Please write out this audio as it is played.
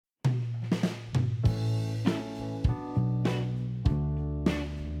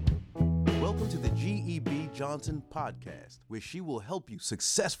Johnson podcast, where she will help you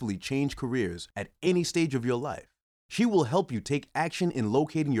successfully change careers at any stage of your life. She will help you take action in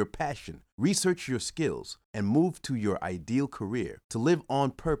locating your passion, research your skills, and move to your ideal career to live on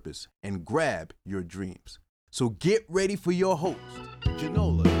purpose and grab your dreams. So get ready for your host,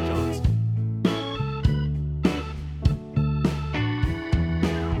 Janola Johnson.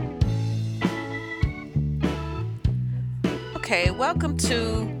 Okay, welcome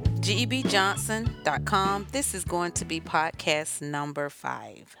to gebjohnson.com. This is going to be podcast number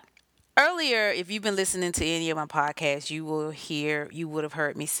 5. Earlier, if you've been listening to any of my podcasts, you would have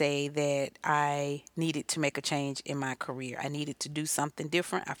heard me say that I needed to make a change in my career. I needed to do something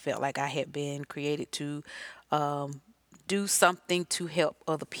different. I felt like I had been created to do something to help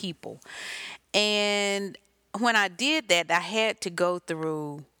other people. And when I did that, I had to go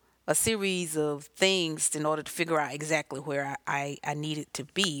through a series of things in order to figure out exactly where I needed to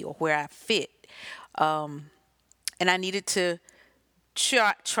be or where I fit. And I needed to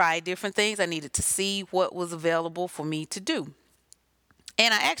try different things. I needed to see what was available for me to do.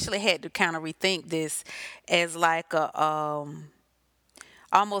 And I actually had to kind of rethink this as like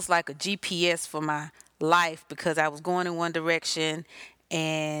almost like a GPS for my life, because I was going in one direction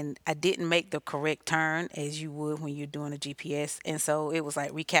and I didn't make the correct turn as you would when you're doing a GPS. And so it was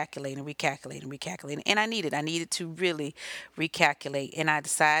like recalculating. And I needed to really recalculate. And I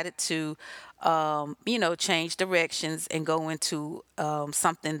decided to, change directions and go into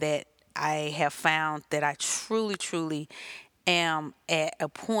something that I have found that I truly am at a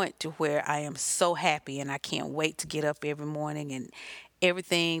point to where I am so happy and I can't wait to get up every morning, and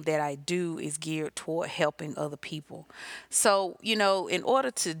everything that I do is geared toward helping other people. So, in order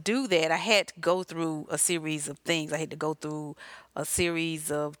to do that, I had to go through a series of things. I had to go through a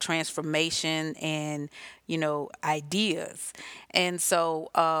series of transformation and, ideas. And so,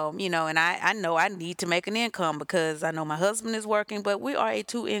 and I know I need to make an income because I know my husband is working, but we are a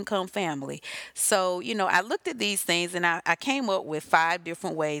 2-income family. So, I looked at these things and I came up with 5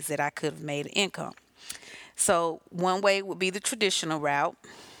 different ways that I could have made an income. So one way would be the traditional route.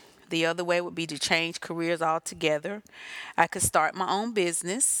 The other way would be to change careers altogether. I could start my own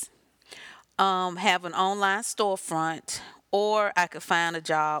business, have an online storefront, or I could find a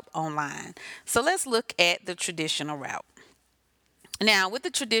job online. So let's look at the traditional route. Now, with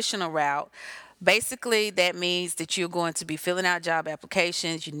the traditional route, basically that means that you're going to be filling out job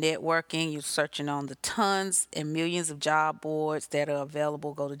applications, you're networking, you're searching on the tons and millions of job boards that are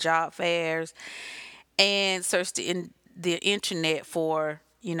available. Go to job fairs and search the internet for,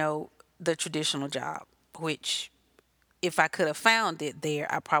 the traditional job, which if I could have found it there,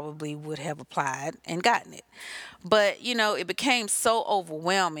 I probably would have applied and gotten it. But, it became so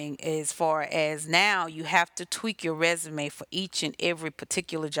overwhelming as far as now you have to tweak your resume for each and every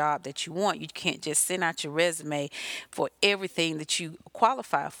particular job that you want. You can't just send out your resume for everything that you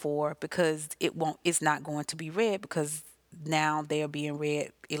qualify for, because it's not going to be read, because now they're being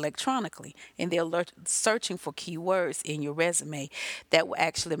read electronically, and they're searching for keywords in your resume that will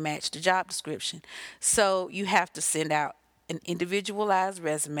actually match the job description. So you have to send out an individualized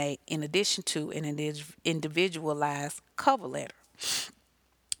resume in addition to an individualized cover letter.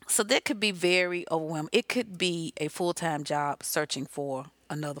 So that could be very overwhelming. It could be a full-time job searching for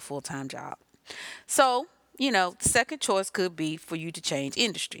another full-time job. So the second choice could be for you to change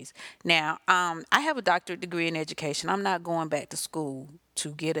industries. Now, I have a doctorate degree in education. I'm not going back to school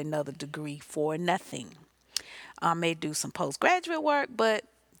to get another degree for nothing. I may do some postgraduate work, but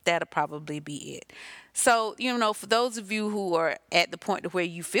that'll probably be it. So, for those of you who are at the point where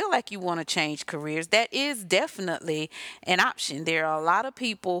you feel like you want to change careers, that is definitely an option. There are a lot of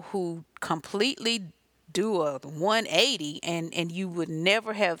people who completely do a 180 and you would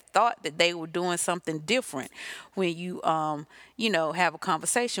never have thought that they were doing something different when you have a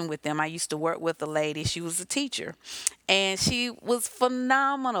conversation with them. I used to work with a lady. She was a teacher and she was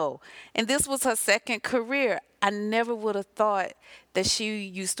phenomenal, and this was her second career. I never would have thought that she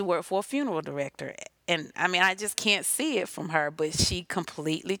used to work for a funeral director. And I just can't see it from her, but she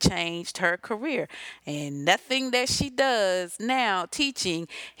completely changed her career. And nothing that she does now, teaching,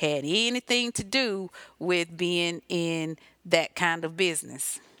 had anything to do with being in that kind of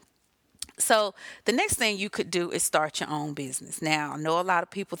business. So the next thing you could do is start your own business. Now, I know a lot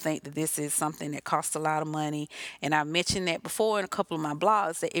of people think that this is something that costs a lot of money, and I've mentioned that before in a couple of my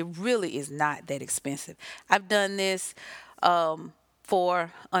blogs, that it really is not that expensive. I've done this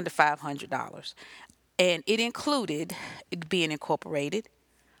for under $500, and it included being incorporated,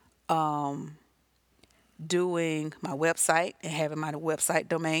 doing my website and having my website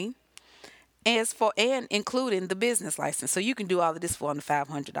domain, and including the business license. So you can do all of this for under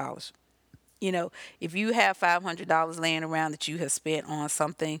 $500. You know, if you have $500 laying around that you have spent on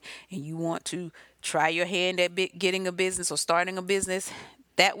something and you want to try your hand at getting a business or starting a business,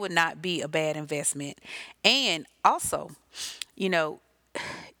 that would not be a bad investment. And also, you know,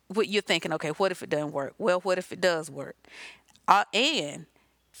 what you're thinking, okay, what if it doesn't work? Well, what if it does work? And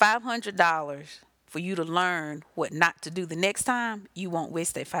 $500 for you to learn what not to do the next time, you won't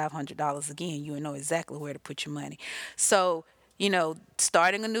waste that $500 again. You will know exactly where to put your money. So,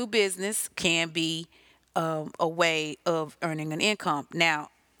 starting a new business can be a way of earning an income. Now,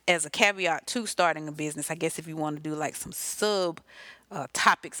 as a caveat to starting a business, I guess if you want to do like some sub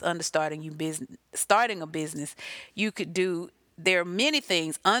topics under starting a business, you could do. There are many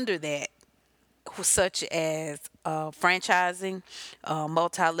things under that, such as franchising,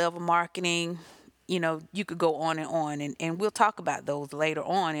 multi-level marketing. You could go on, and we'll talk about those later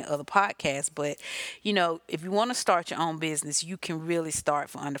on in other podcasts. But, if you want to start your own business, you can really start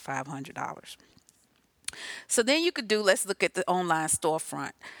for under $500. So then you could let's look at the online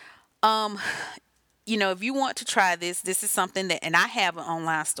storefront. Um, if you want to try this is something that, and I have an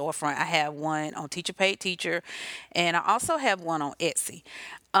online storefront. I have one on Teacher Paid Teacher, and I also have one on Etsy.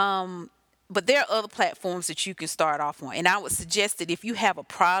 But there are other platforms that you can start off on. And I would suggest that if you have a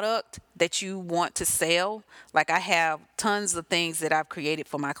product that you want to sell, like I have tons of things that I've created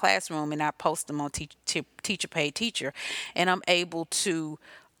for my classroom, and I post them on Teacher Paid Teacher, and I'm able to,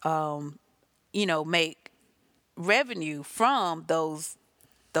 make revenue from those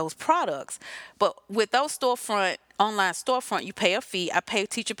products. But with those online storefront, you pay a fee. I pay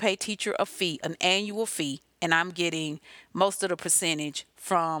Teacher Pay Teacher a fee, an annual fee, and I'm getting most of the percentage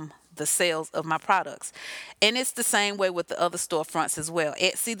from the sales of my products. And it's the same way with the other storefronts as well.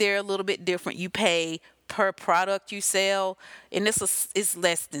 Etsy, they're a little bit different. You pay per product you sell, and it's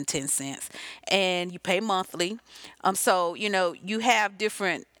less than 10 cents, and you pay monthly. So you have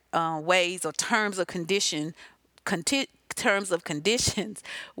different ways or terms of conditions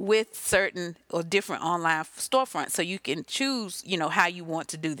with certain or different online storefronts, so you can choose how you want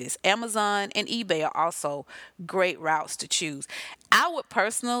to do this. Amazon and eBay are also great routes to choose. I would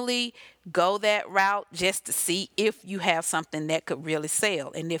personally go that route just to see if you have something that could really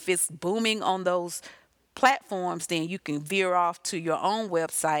sell, and if it's booming on those platforms, then you can veer off to your own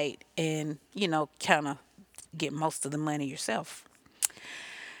website and kind of get most of the money yourself.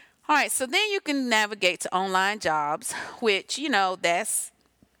 All right, so then you can navigate to online jobs, which, that's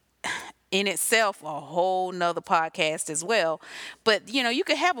in itself a whole nother podcast as well. But, you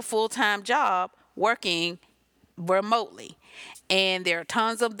could have a full-time job working remotely. And there are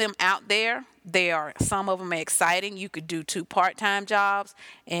tons of them out there. Some of them are exciting. You could do 2 part-time jobs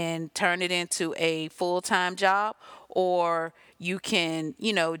and turn it into a full-time job, or you can,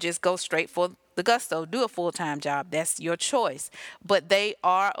 just go straight for the gusto, do a full-time job. That's your choice. But they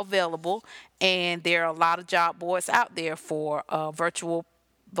are available, and there are a lot of job boards out there for virtual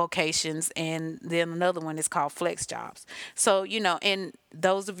vocations, and then another one is called Flex Jobs. So and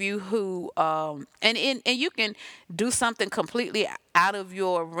those of you who and you can do something completely out of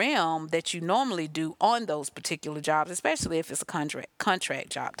your realm that you normally do on those particular jobs, especially if it's a contract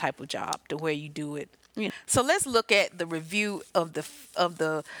job type of job, to where you do it. So let's look at the review of the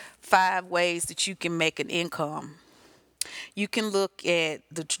 5 ways that you can make an income. You can look at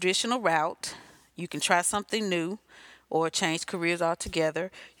the traditional route. You can try something new, or change careers altogether.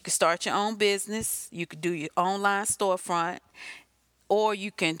 You can start your own business. You could do your online storefront, or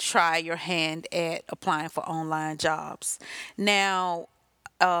you can try your hand at applying for online jobs. Now,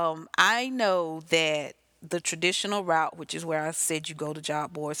 I know that the traditional route, which is where I said you go to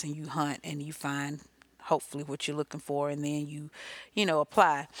job boards and you hunt and you find hopefully what you're looking for, and then you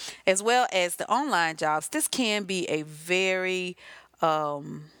apply, as well as the online jobs. This can be a very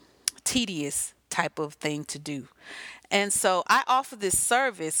tedious type of thing to do. And so I offer this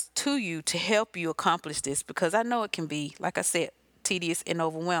service to you to help you accomplish this, because I know it can be, like I said, tedious and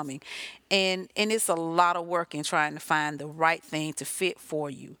overwhelming. And it's a lot of work in trying to find the right thing to fit for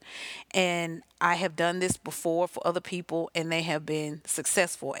you. And I have done this before for other people, and they have been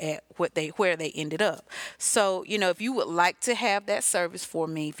successful at where they ended up. So, if you would like to have that service for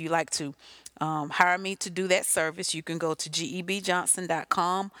me, if you like to hire me to do that service, you can go to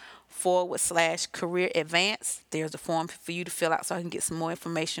gebjohnson.com/career advance. There's a form for you to fill out so I can get some more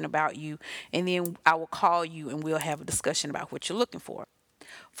information about you, and then I will call you and we'll have a discussion about what you're looking for.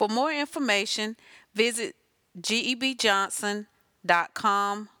 For more information, visit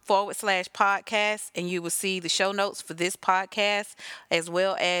gebjohnson.com/podcast, and you will see the show notes for this podcast as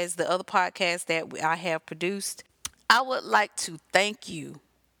well as the other podcasts that I have produced. I would like to thank you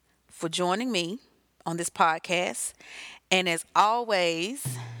for joining me on this podcast. And as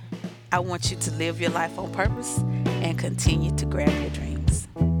always, I want you to live your life on purpose and continue to grab your dreams.